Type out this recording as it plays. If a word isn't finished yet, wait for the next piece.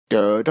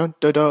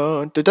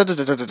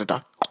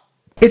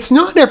It's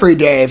not every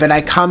day that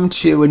I come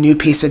to a new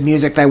piece of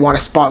music that I want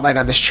to spotlight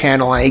on this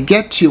channel and I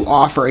get to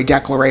offer a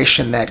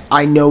declaration that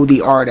I know the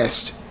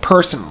artist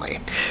personally.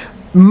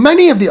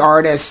 Many of the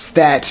artists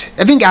that,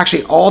 I think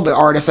actually all the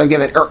artists I've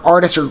given, or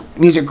artists or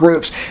music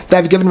groups that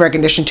I've given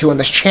recognition to on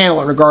this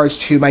channel in regards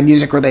to my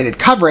music-related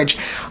coverage,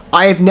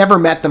 I have never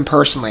met them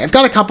personally. I've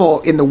got a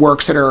couple in the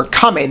works that are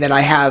coming that I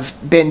have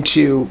been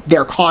to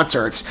their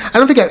concerts. I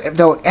don't think I've,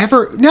 though,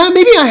 ever, no,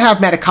 maybe I have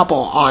met a couple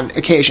on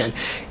occasion.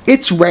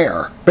 It's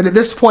rare, but at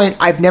this point,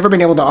 I've never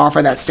been able to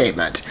offer that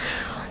statement.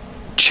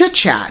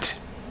 CHITCHAT.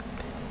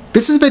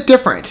 This is a bit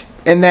different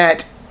in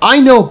that I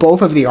know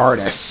both of the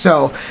artists,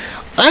 so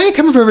I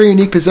come from a very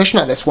unique position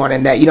on this one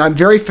in that, I'm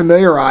very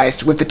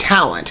familiarized with the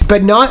talent,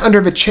 but not under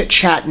the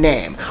CHITCHAT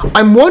name.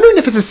 I'm wondering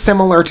if this is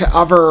similar to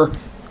other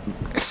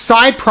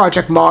side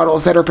project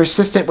models that are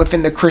persistent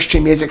within the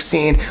Christian music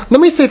scene. Let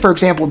me say, for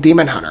example,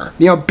 Demon Hunter.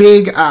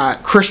 Big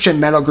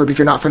Christian metal group, if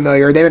you're not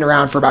familiar. They've been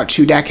around for about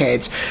 2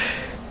 decades.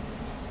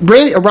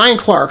 Ryan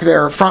Clark,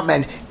 their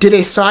frontman, did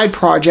a side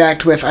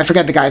project with, I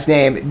forget the guy's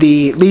name,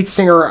 the lead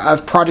singer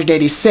of Project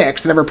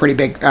 86, another pretty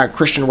big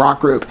Christian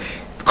rock group,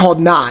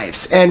 called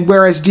Knives. And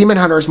whereas Demon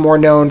Hunter is more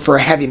known for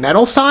a heavy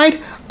metal side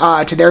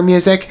to their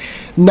music,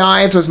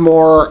 Knives was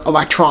more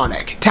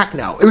electronic,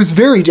 techno. It was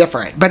very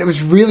different, but it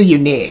was really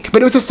unique.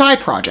 But it was a side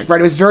project, right?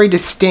 It was very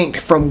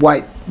distinct from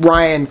what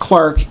Ryan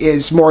Clark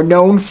is more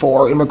known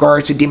for in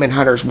regards to Demon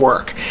Hunter's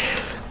work.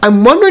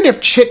 I'm wondering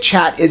if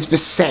CHITCHAT is the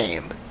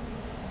same.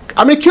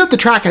 I'm going to cue up the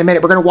track in a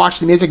minute. We're going to watch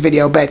the music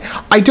video, but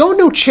I don't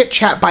know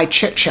CHITCHAT by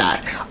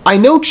CHITCHAT. I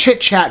know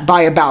CHITCHAT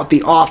by About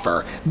the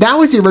Offer. That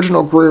was the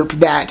original group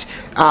that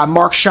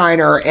Mark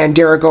Shiner and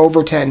Derek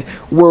Overton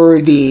were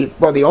the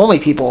only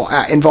people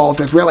involved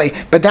with, really.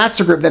 But that's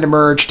the group that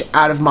emerged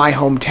out of my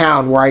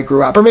hometown where I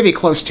grew up, or maybe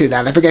close to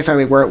that. I forget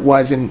exactly where it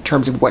was in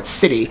terms of what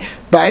city,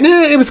 but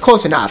it was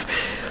close enough.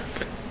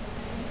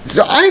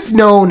 So I've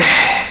known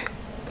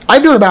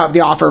About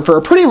the Offer for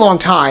a pretty long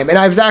time, and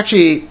I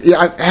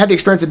had the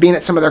experience of being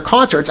at some of their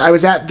concerts. I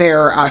was at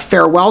their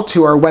farewell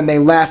tour when they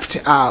left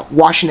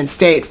Washington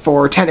State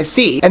for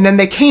Tennessee, and then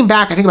they came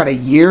back, I think about a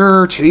year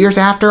or 2 years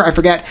after, I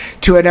forget,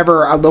 to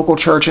a local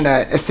church in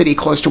a city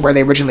close to where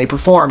they originally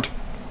performed.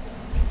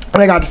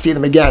 And I got to see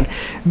them again.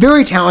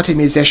 Very talented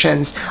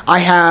musicians.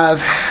 I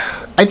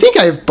think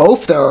I have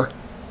both their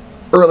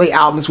early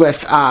albums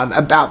with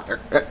About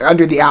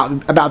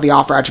the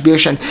Offer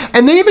attribution,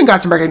 and they even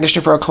got some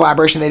recognition for a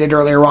collaboration they did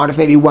earlier on of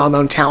maybe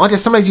well-known talent,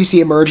 as sometimes you see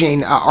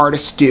emerging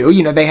artists do.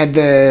 They had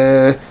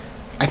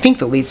I think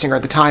the lead singer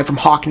at the time from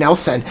Hawk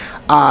Nelson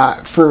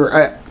for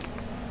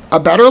A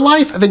Better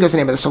Life. I think that's the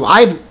name of the song.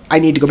 I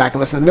need to go back and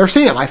listen to them. They're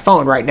sitting on my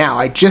phone right now.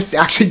 I just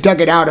actually dug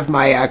it out of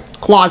my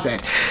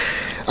closet.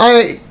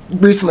 I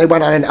recently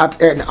went on an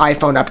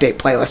iPhone update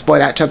playlist. Boy,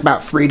 that took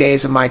about 3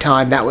 days of my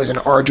time. That was an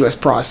arduous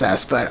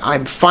process, but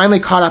I'm finally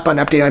caught up on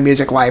updating my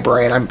music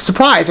library, and I'm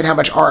surprised at how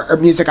much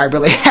music I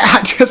really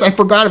had, because I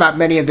forgot about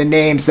many of the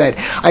names that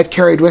I've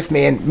carried with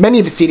me, and many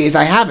of the CDs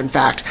I have, in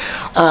fact.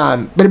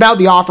 But About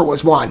the Offer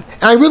was one,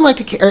 and I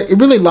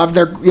really loved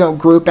their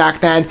group back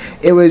then.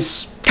 It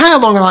was kind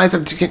of along the lines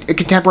of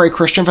contemporary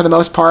Christian for the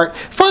most part.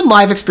 Fun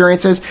live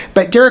experiences,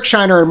 but Derek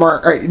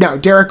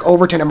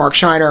Overton and Mark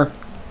Shiner,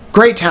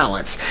 great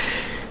talents.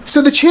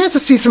 So the chance to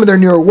see some of their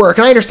newer work,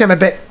 and I understand I'm a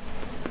bit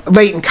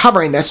late in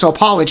covering this, so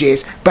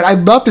apologies, but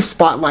I'd love to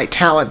spotlight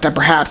talent that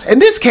perhaps, in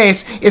this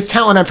case, is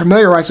talent I'm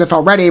familiarized with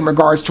already in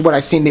regards to what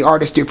I've seen the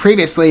artist do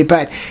previously,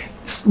 but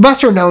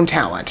lesser known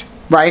talent,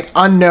 right?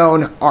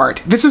 Unknown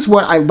art. This is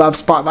what I love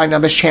spotlighting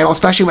on this channel,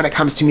 especially when it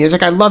comes to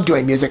music. I love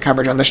doing music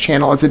coverage on this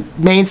channel. It's a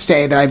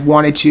mainstay that I've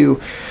wanted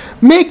to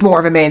make more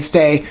of a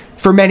mainstay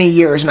for many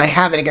years, and I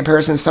haven't in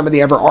comparison to some of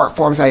the other art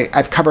forms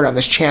I've covered on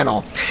this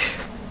channel.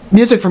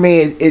 Music for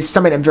me is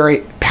something I'm very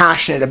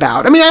passionate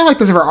about. I mean, I like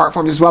those other art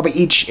forms as well, but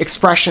each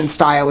expression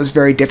style is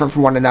very different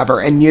from one another,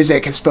 and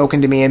music has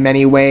spoken to me in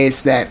many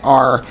ways that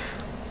are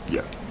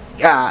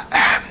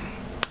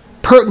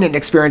pertinent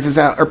experiences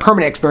or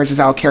permanent experiences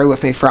I'll carry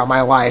with me throughout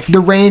my life. The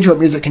range of what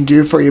music can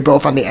do for you,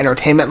 both on the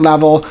entertainment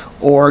level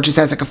or just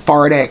as a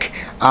cathartic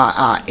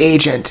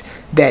agent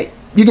that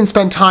you can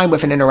spend time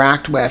with and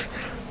interact with,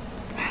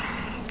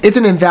 it's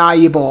an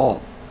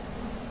invaluable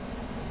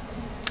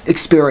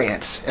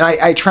experience, and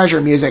I treasure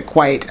music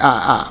quite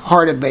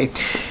heartedly.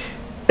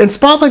 And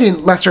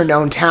spotlighting lesser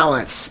known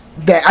talents,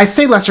 that I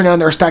say lesser known in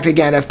the respect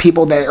again of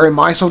people that are in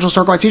my social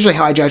circle. It's usually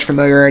how I judge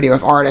familiarity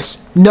with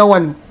artists.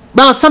 Well,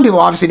 some people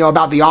obviously know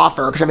About the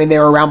Offer because, I mean, they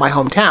were around my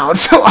hometown,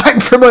 so I'm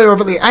familiar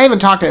with it. I haven't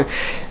talked to,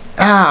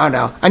 I don't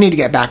know, I need to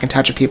get back in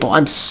touch with people.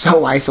 I'm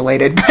so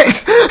isolated, but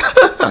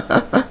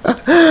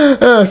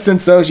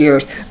since those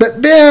years. But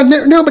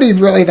nobody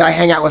really that I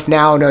hang out with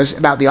now knows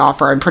About the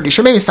Offer. I'm pretty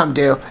sure. Maybe some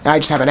do, and I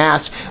just haven't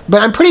asked.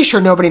 But I'm pretty sure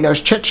nobody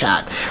knows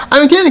CHITCHAT.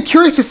 I'm again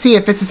curious to see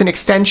if this is an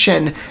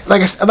extension,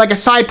 like a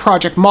side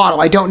project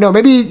model. I don't know.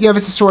 Maybe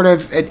this is sort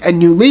of a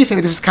new leaf.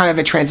 Maybe this is kind of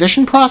a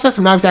transition process.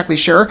 I'm not exactly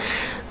sure.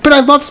 But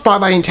I love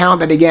spotlighting talent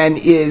that, again,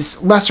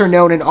 is lesser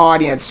known in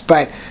audience,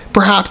 but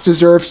perhaps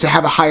deserves to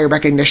have a higher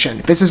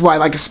recognition. This is why I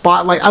like to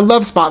spotlight. I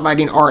love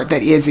spotlighting art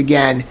that is,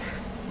 again,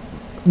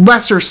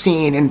 lesser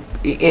seen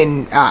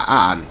in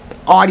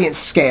audience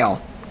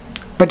scale,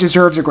 but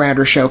deserves a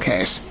grander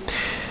showcase.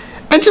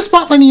 And just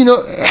spotlighting, you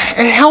know,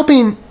 and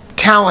helping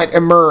talent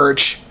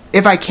emerge,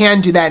 if I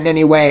can do that in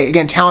any way.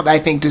 Again, talent that I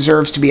think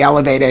deserves to be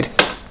elevated.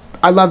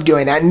 I love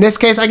doing that. In this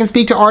case, I can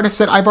speak to artists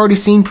that I've already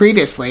seen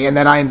previously and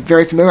that I'm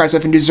very familiar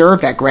with and deserve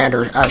that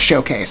grander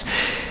showcase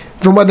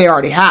from what they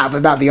already have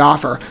about the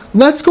offer.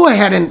 Let's go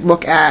ahead and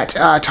look at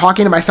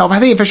Talking to Myself. I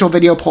have the official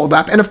video pulled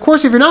up. And of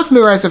course, if you're not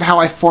familiarized with how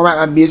I format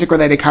my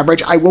music-related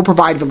coverage, I will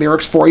provide the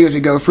lyrics for you as we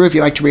go through. If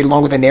you like to read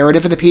along with the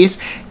narrative of the piece,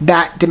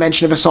 that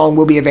dimension of a song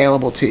will be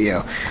available to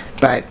you.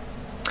 But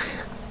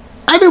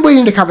I've been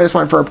waiting to cover this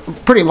one for a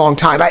pretty long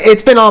time.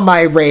 It's been on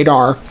my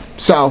radar.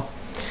 So,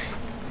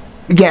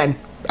 again,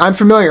 I'm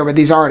familiar with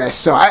these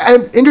artists. So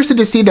I'm interested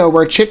to see, though,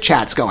 where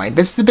CHITCHAT's going.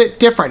 This is a bit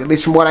different, at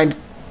least from what I'm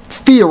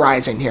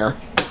theorizing here.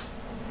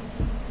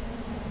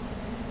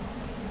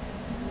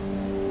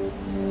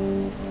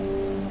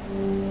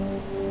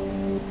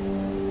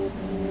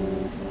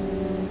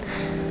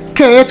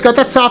 Okay, it's got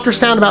that softer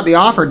sound about the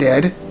offer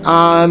did.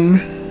 I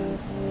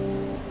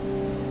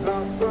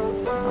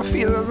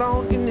feel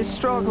alone in this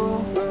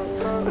struggle,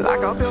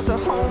 like I built a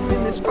home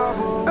in this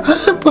bubble.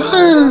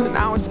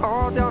 Now it's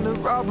all down to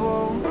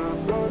rubble.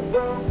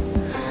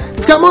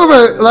 It's got more of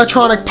an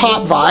electronic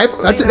pop vibe.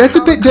 That's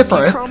a bit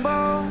different.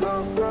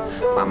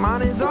 My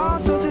mind is all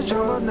sorts of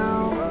jumble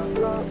now,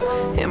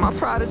 and my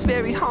pride is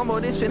very humble.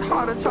 It's been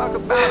hard to talk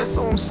about it,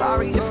 so I'm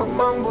sorry if I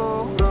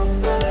mumble.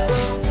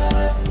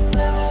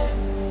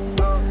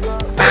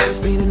 I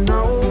just need to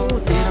know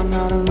that I'm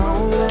not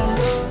alone.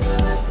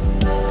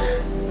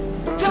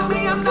 Tell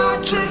me I'm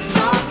not just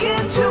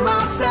talking to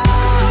myself.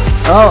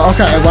 Oh,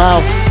 okay,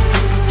 wow.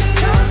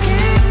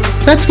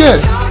 That's good.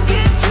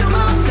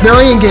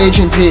 Very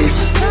engaging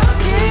piece.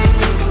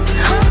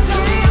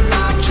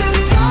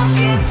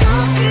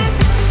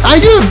 I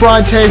do have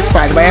broad taste,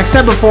 by the way. I've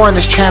said before on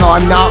this channel,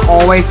 I'm not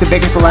always the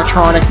biggest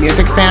electronic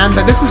music fan,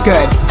 but this is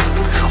good.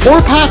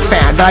 Or pop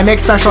fan, but I make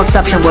special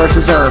exception where it's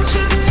deserved.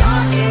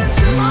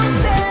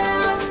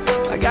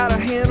 Got a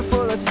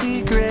handful of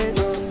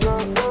secrets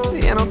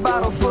and a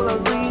bottle full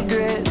of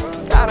regrets.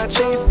 Gotta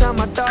chase down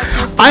my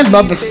darkness. I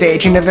love the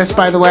staging of this,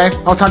 by the way.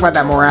 I'll talk about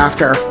that more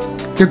after.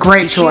 It's a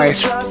great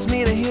choice.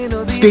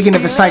 Speaking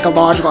of the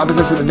psychological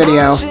emphasis of the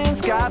video.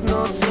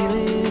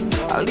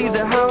 I leave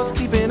the house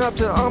keeping up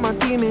to all my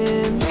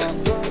demons.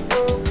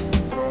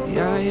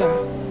 Yeah, yeah.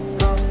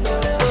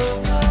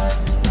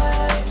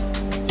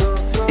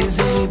 Is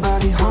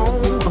anybody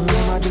home or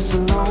am I just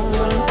alone?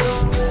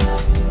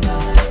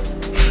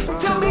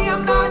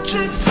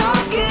 Just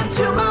talking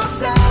to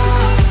myself.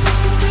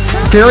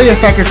 Very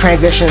effective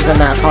transitions in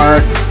that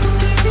part.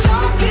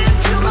 Talking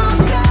to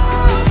myself.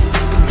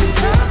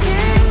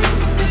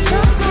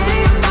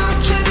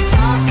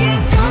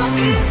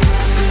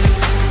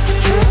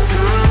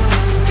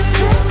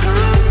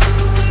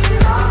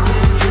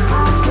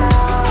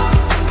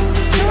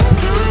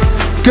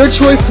 Good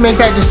choice to make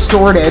that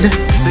distorted.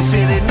 They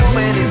say that no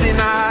man is an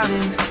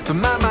island, but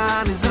my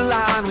mind is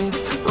aligned with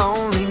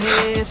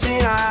loneliness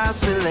and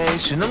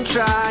isolation. I'm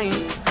trying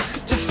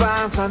to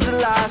find signs of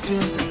life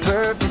and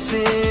purpose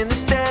in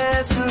this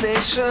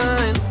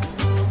desolation.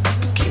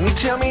 Can you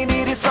tell me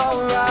that it's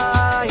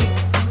alright?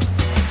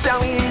 Tell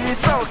me that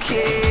it's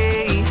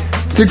okay.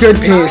 It's a good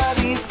piece.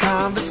 These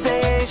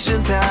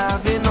conversations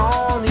haven't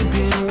only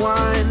been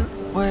one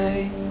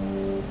way.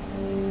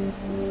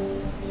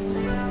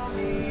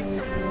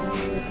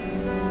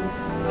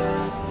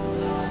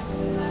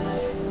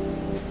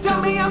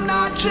 Tell me I'm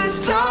not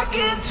just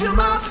talking to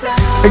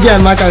myself.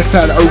 Again, like I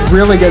said, a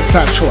really good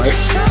set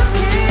choice.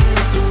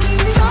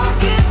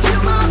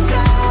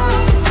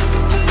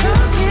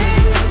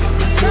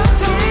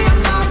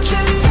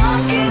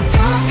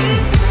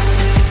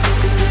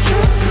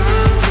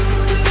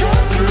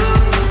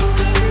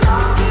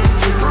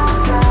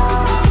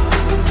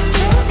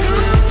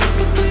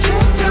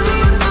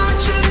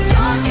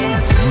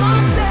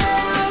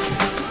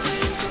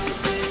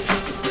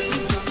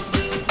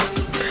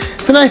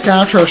 It's a nice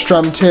outro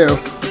strum too.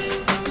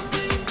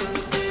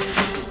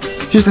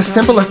 Just a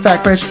simple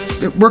effect, but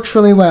it works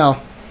really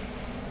well.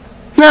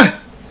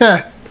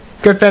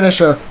 Good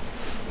finisher.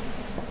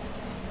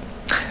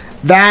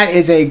 That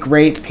is a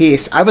great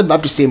piece. I would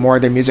love to see more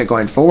of their music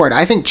going forward.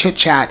 I think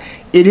CHITCHAT,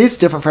 it is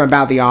different from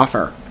About the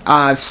Offer.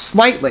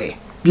 Slightly.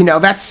 You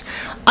know,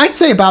 I'd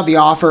say About the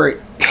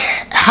Offer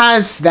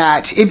has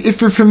that,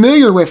 if you're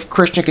familiar with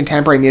Christian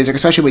contemporary music,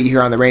 especially what you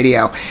hear on the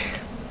radio,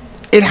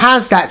 it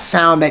has that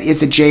sound that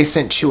is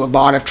adjacent to a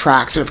lot of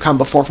tracks that have come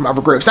before from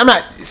other groups. I'm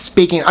not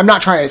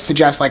trying to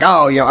suggest like,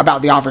 oh, you know,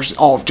 About the Offer's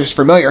all just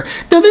familiar.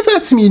 No, they've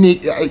got some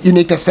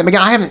uniqueness to them.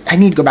 Again, I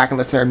need to go back and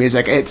listen to their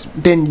music. It's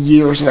been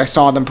years since I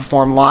saw them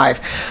perform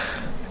live.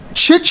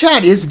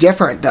 CHITCHAT is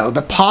different though.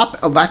 The pop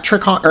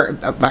electric,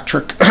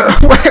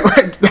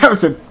 that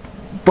was a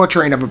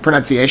butchering of a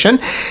pronunciation.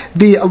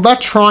 The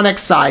electronic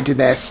side to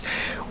this,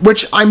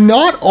 which I'm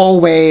not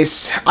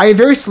always, I have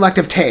very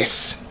selective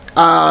tastes.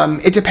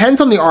 It depends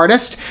on the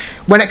artist.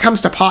 When it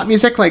comes to pop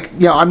music, like,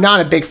 you know, I'm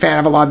not a big fan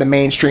of a lot of the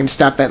mainstream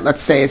stuff that,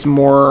 let's say, is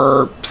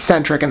more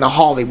centric in the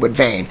Hollywood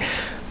vein.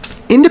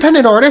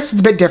 Independent artists, it's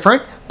a bit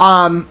different.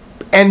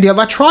 And the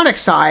electronic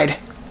side,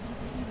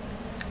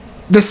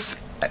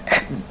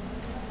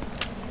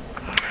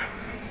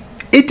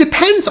 it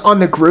depends on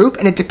the group,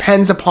 and it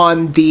depends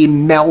upon the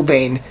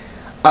melding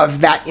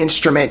of that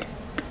instrument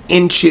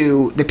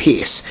into the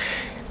piece.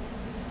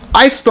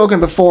 I've spoken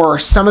before,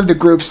 some of the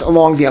groups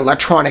along the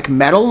electronic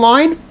metal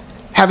line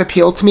have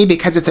appealed to me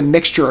because it's a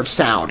mixture of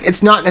sound.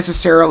 It's not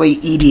necessarily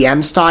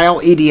EDM style.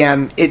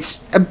 EDM,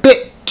 it's a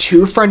bit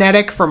too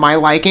frenetic for my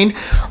liking,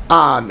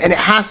 and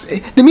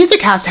the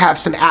music has to have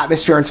some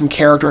atmosphere and some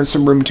character and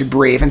some room to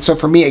breathe. And so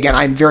for me, again,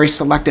 I'm very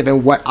selective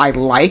in what I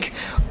like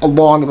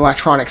along the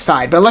electronic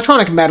side. But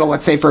electronic metal,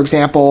 let's say, for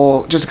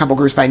example, just a couple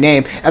groups by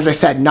name, as I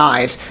said,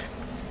 Knives,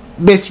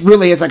 this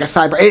really is like a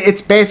sidebar.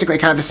 It's basically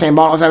kind of the same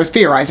model as I was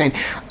theorizing,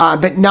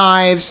 but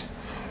Knives,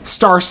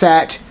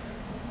 Starset,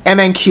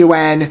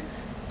 MNQN,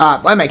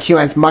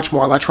 MNQN's much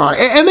more electronic.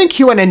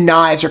 MNQN and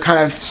Knives are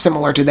kind of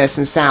similar to this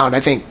in sound,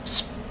 I think.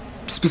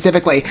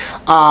 Specifically,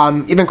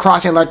 even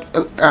crossing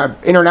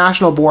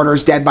international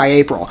borders, Dead by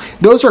April.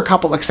 Those are a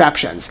couple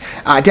exceptions.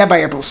 Dead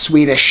by April's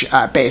Swedish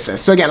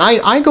basis. So again,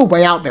 I go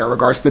way out there in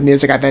regards to the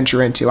music I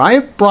venture into. I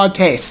have broad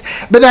tastes,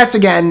 but that's,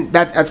 again,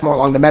 that's more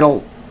along the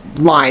metal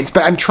lines.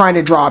 But I'm trying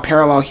to draw a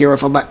parallel here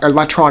with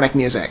electronic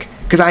music,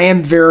 because I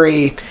am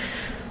very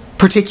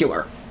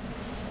particular.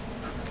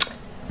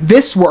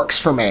 This works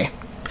for me.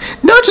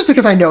 Not just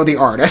because I know the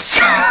artists,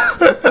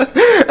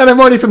 and I'm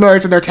already familiar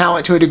with their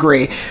talent to a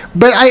degree,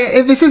 but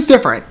this is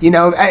different. You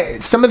know,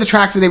 some of the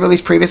tracks that they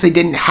released previously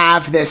didn't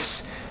have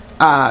this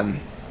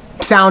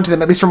sound to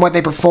them, at least from what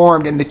they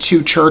performed in the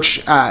two church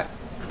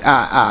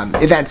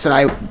events that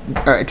I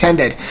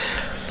attended.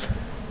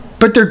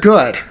 But they're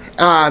good.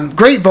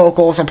 Great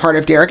vocals on part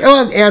of Derek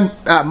and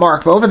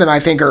Mark. Both of them,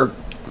 I think, are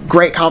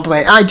great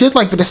compliment. I did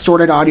like the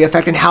distorted audio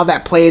effect and how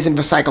that plays into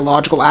the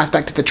psychological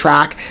aspect of the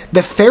track.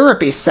 The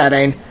therapy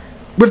setting,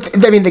 I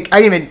didn't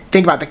even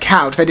think about the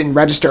couch if I didn't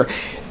register.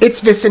 It's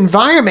this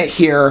environment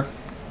here.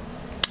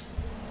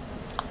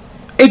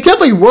 It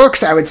definitely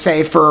works, I would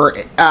say, for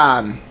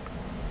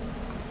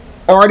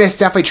artists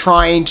definitely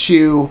trying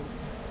to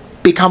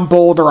become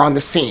bolder on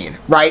the scene,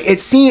 right?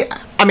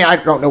 I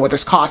don't know what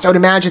this costs. I would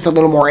imagine it's a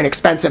little more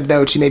inexpensive,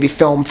 though, to maybe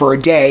film for a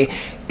day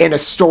in a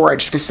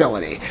storage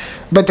facility.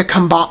 But the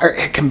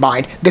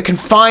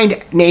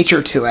confined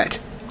nature to it,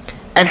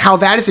 and how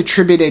that is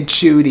attributed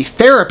to the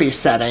therapy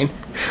setting,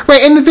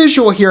 right? And the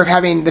visual here of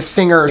having the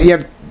singer, you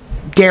have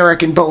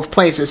Derek in both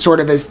places, sort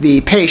of as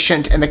the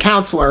patient and the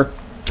counselor,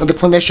 or the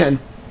clinician.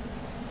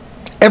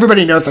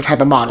 Everybody knows that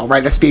type of model,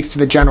 right? That speaks to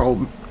the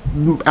general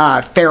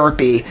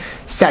therapy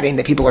setting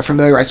that people are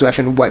familiarized with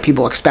and what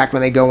people expect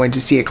when they go in to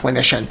see a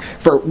clinician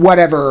for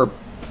whatever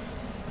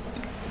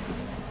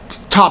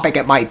topic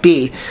it might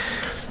be.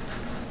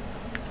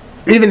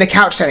 Even the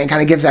couch setting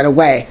kind of gives that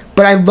away.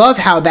 But I love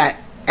how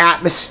that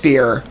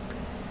atmosphere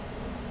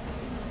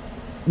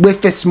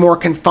with this more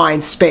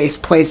confined space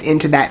plays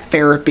into that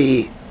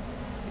therapy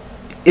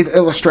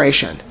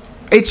illustration.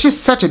 It's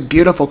just such a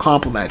beautiful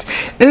compliment.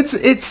 And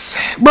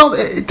well,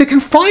 the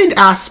confined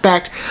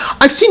aspect,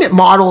 I've seen it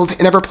modeled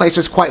in other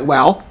places quite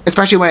well,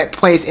 especially when it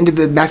plays into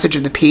the message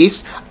of the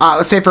piece.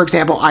 Let's say, for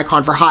example,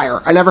 Icon for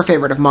Hire, another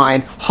favorite of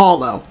mine,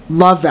 Hollow.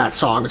 Love that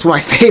song. It's one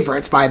of my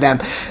favorites by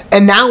them.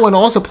 And that one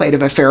also played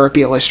with a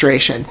therapy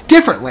illustration.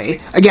 Differently.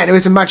 Again, it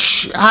was a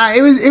much, even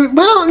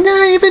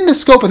the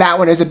scope of that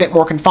one is a bit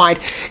more confined.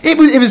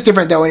 It was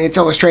different, though, in its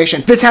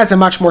illustration. This has a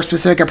much more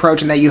specific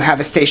approach in that you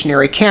have a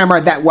stationary camera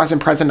that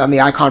wasn't present on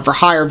the Icon for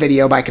Hire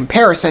video by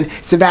comparison,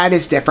 so that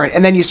is different.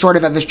 And then you sort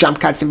of have this jump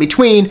cuts in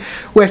between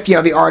with, you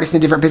know, the artist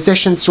in different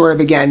positions, sort of,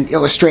 again,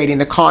 illustrating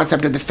the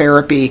concept of the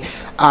therapy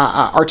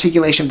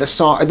articulation of the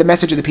song, or the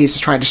message of the piece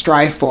is trying to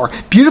strive for.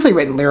 Beautifully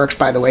written lyrics,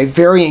 by the way,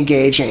 very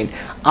engaging,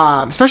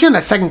 especially in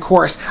that second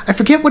chorus. I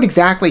forget what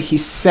exactly he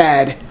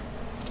said.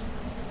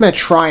 I'm going to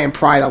try and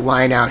pry the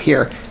line out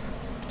here.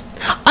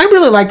 I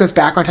really like those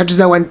background touches,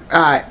 though, when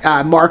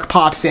Mark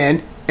pops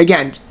in.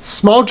 Again,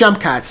 small jump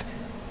cuts.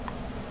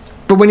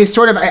 But when he's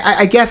sort of,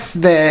 I guess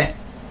the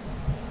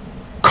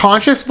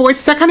conscious voice,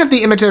 is that kind of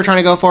the image they're trying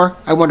to go for?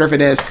 I wonder if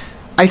it is.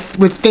 I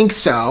would think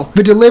so.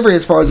 The delivery,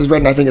 as far as it's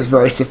written, I think is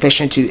very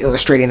sufficient to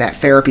illustrating that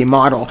therapy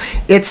model.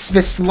 It's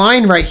this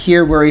line right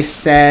here where he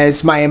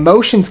says, "My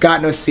emotions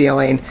got no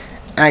ceiling.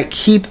 I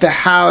keep the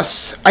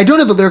house." I don't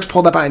have the lyrics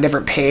pulled up on a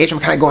different page. I'm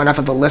kind of going off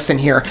of a listen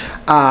here.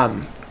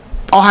 I'll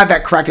have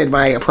that corrected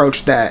when I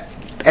approach the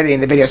editing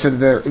the video so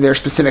that they're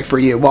specific for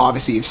you. Well,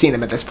 obviously you've seen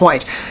them at this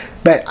point.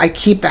 But I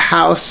keep the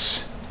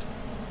house,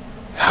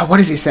 what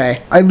does he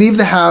say? I leave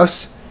the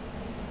house,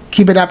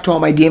 keep it up to all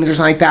my demons, or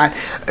something like that.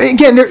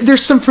 Again,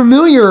 there's some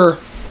familiar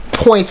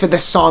points that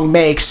this song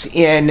makes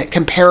in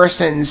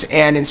comparisons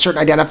and in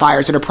certain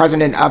identifiers that are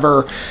present in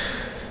other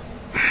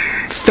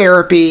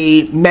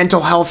therapy,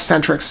 mental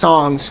health-centric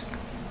songs.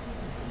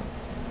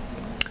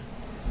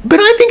 But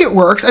I think it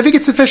works. I think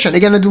it's sufficient.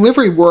 Again, the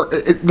delivery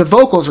the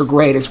vocals are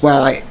great as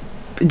well.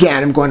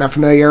 Again, I'm going on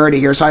familiarity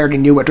here, so I already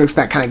knew what to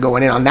expect kind of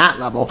going in on that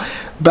level.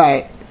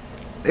 But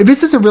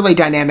this is a really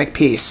dynamic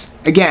piece.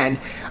 Again,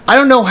 I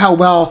don't know how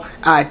well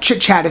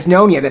CHITCHAT is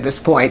known yet at this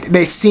point.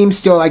 They seem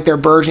still like they're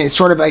burgeoning. It's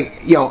sort of like,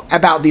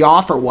 About the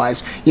Offer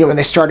was, when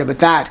they started with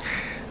that.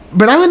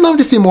 But I would love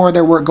to see more of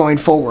their work going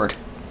forward.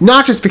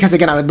 Not just because,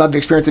 again, I would love to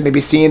experience it, maybe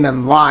seeing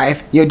them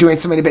live, doing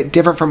something a bit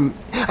different from...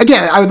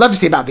 Again, I would love to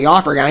see About the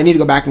Offer again. I need to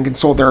go back and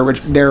consult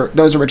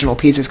those original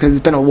pieces because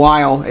it's been a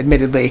while,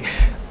 admittedly.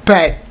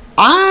 But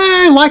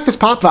I like this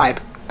pop vibe.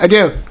 I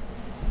do.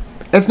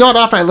 It's not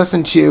often I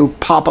listen to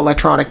pop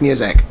electronic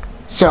music.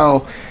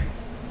 So,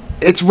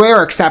 it's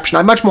rare exception.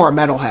 I'm much more a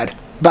metalhead.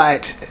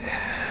 But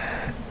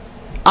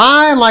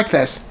I like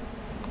this.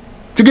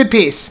 It's a good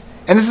piece.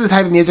 And this is the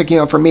type of music,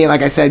 for me,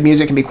 like I said,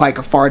 music can be quite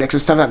cathartic. So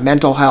stuff about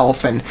mental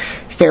health and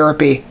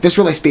therapy, this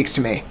really speaks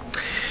to me.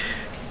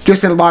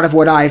 Just in a lot of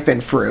what I've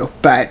been through.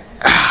 But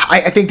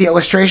I think the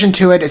illustration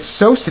to it is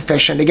so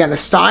sufficient. Again, the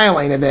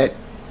styling of it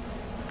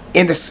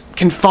in this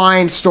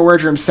confined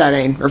storage room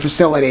setting or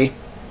facility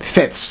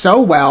fits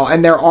so well.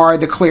 And there are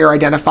the clear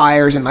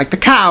identifiers and like the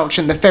couch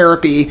and the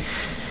therapy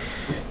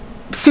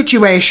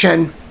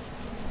situation.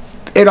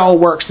 It all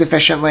works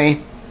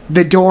sufficiently.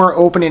 The door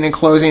opening and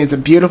closing is a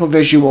beautiful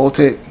visual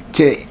to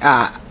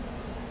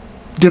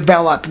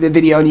develop the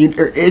video. And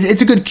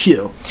it's a good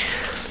cue.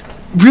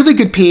 Really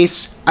good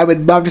piece. I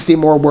would love to see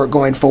more work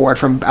going forward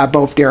from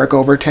both Derek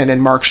Overton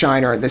and Mark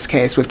Shiner in this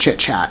case with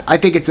CHITCHAT. I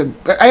think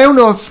I don't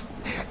know if,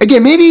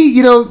 again, maybe,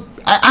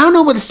 I don't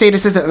know what the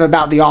status is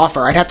About the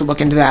Offer. I'd have to look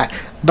into that.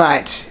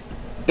 But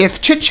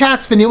if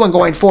CHITCHAT's the new one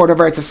going forward,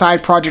 or it's a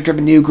side project of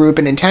a new group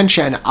and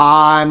intention,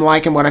 I'm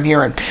liking what I'm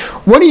hearing.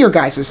 What are your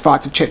guys'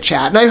 thoughts of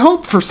CHITCHAT? And I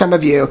hope for some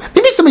of you,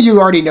 maybe some of you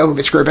already know who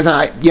this group is, and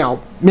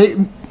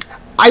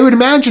I would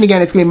imagine,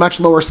 again, it's going to be much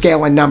lower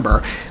scale in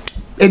number,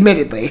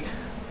 admittedly.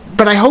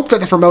 But I hope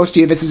that for most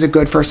of you, this is a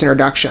good first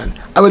introduction.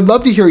 I would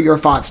love to hear your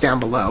thoughts down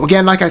below.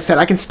 Again, like I said,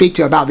 I can speak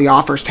to About the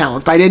Offer's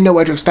talents, but I didn't know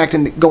what to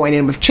expect going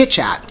in with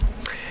CHITCHAT.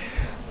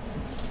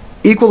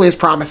 Equally as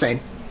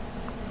promising.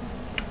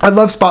 I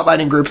love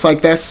spotlighting groups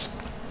like this,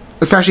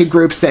 especially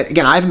groups that,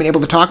 again, I haven't been able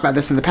to talk about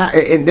this in the past,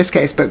 in this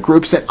case, but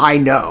groups that I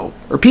know,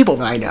 or people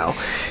that I know.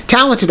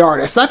 Talented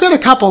artists. I've got a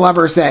couple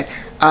others that,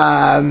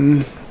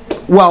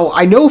 well,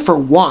 I know for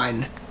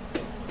one,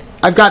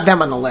 I've got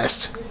them on the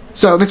list.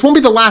 So this won't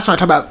be the last one I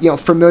talk about,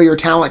 familiar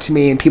talent to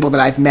me and people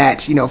that I've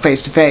met,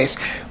 face to face.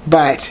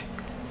 But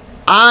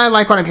I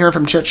like what I'm hearing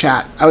from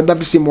CHITCHAT. I would love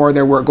to see more of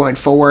their work going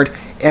forward.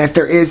 And if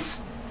there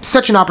is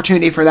such an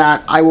opportunity for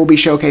that, I will be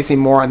showcasing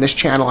more on this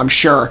channel, I'm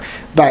sure.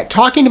 But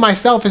talking to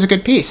myself is a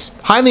good piece.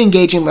 Highly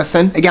engaging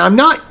listen. Again, I'm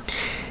not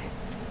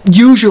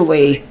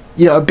usually,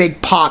 a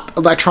big pop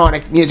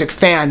electronic music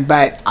fan,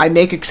 but I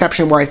make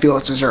exception where I feel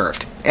it's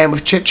deserved. And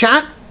with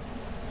CHITCHAT,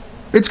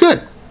 it's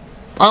good.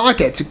 I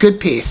like it. It's a good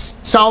piece.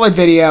 Solid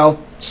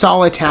video,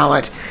 solid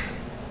talent,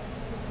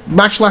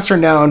 much lesser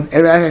known,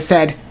 and as I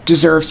said,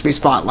 deserves to be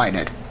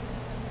spotlighted.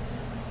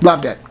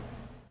 Loved it.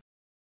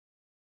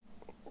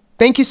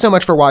 Thank you so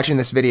much for watching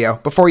this video.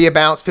 Before you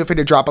bounce, feel free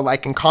to drop a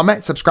like and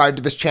comment, subscribe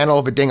to this channel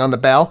with a ding on the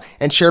bell,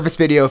 and share this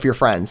video with your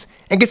friends.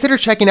 And consider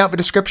checking out the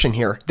description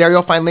here. There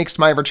you'll find links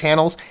to my other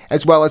channels,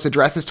 as well as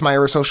addresses to my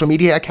other social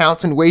media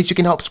accounts and ways you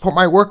can help support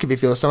my work if you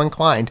feel so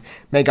inclined.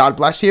 May God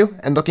bless you,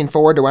 and looking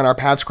forward to when our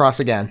paths cross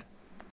again.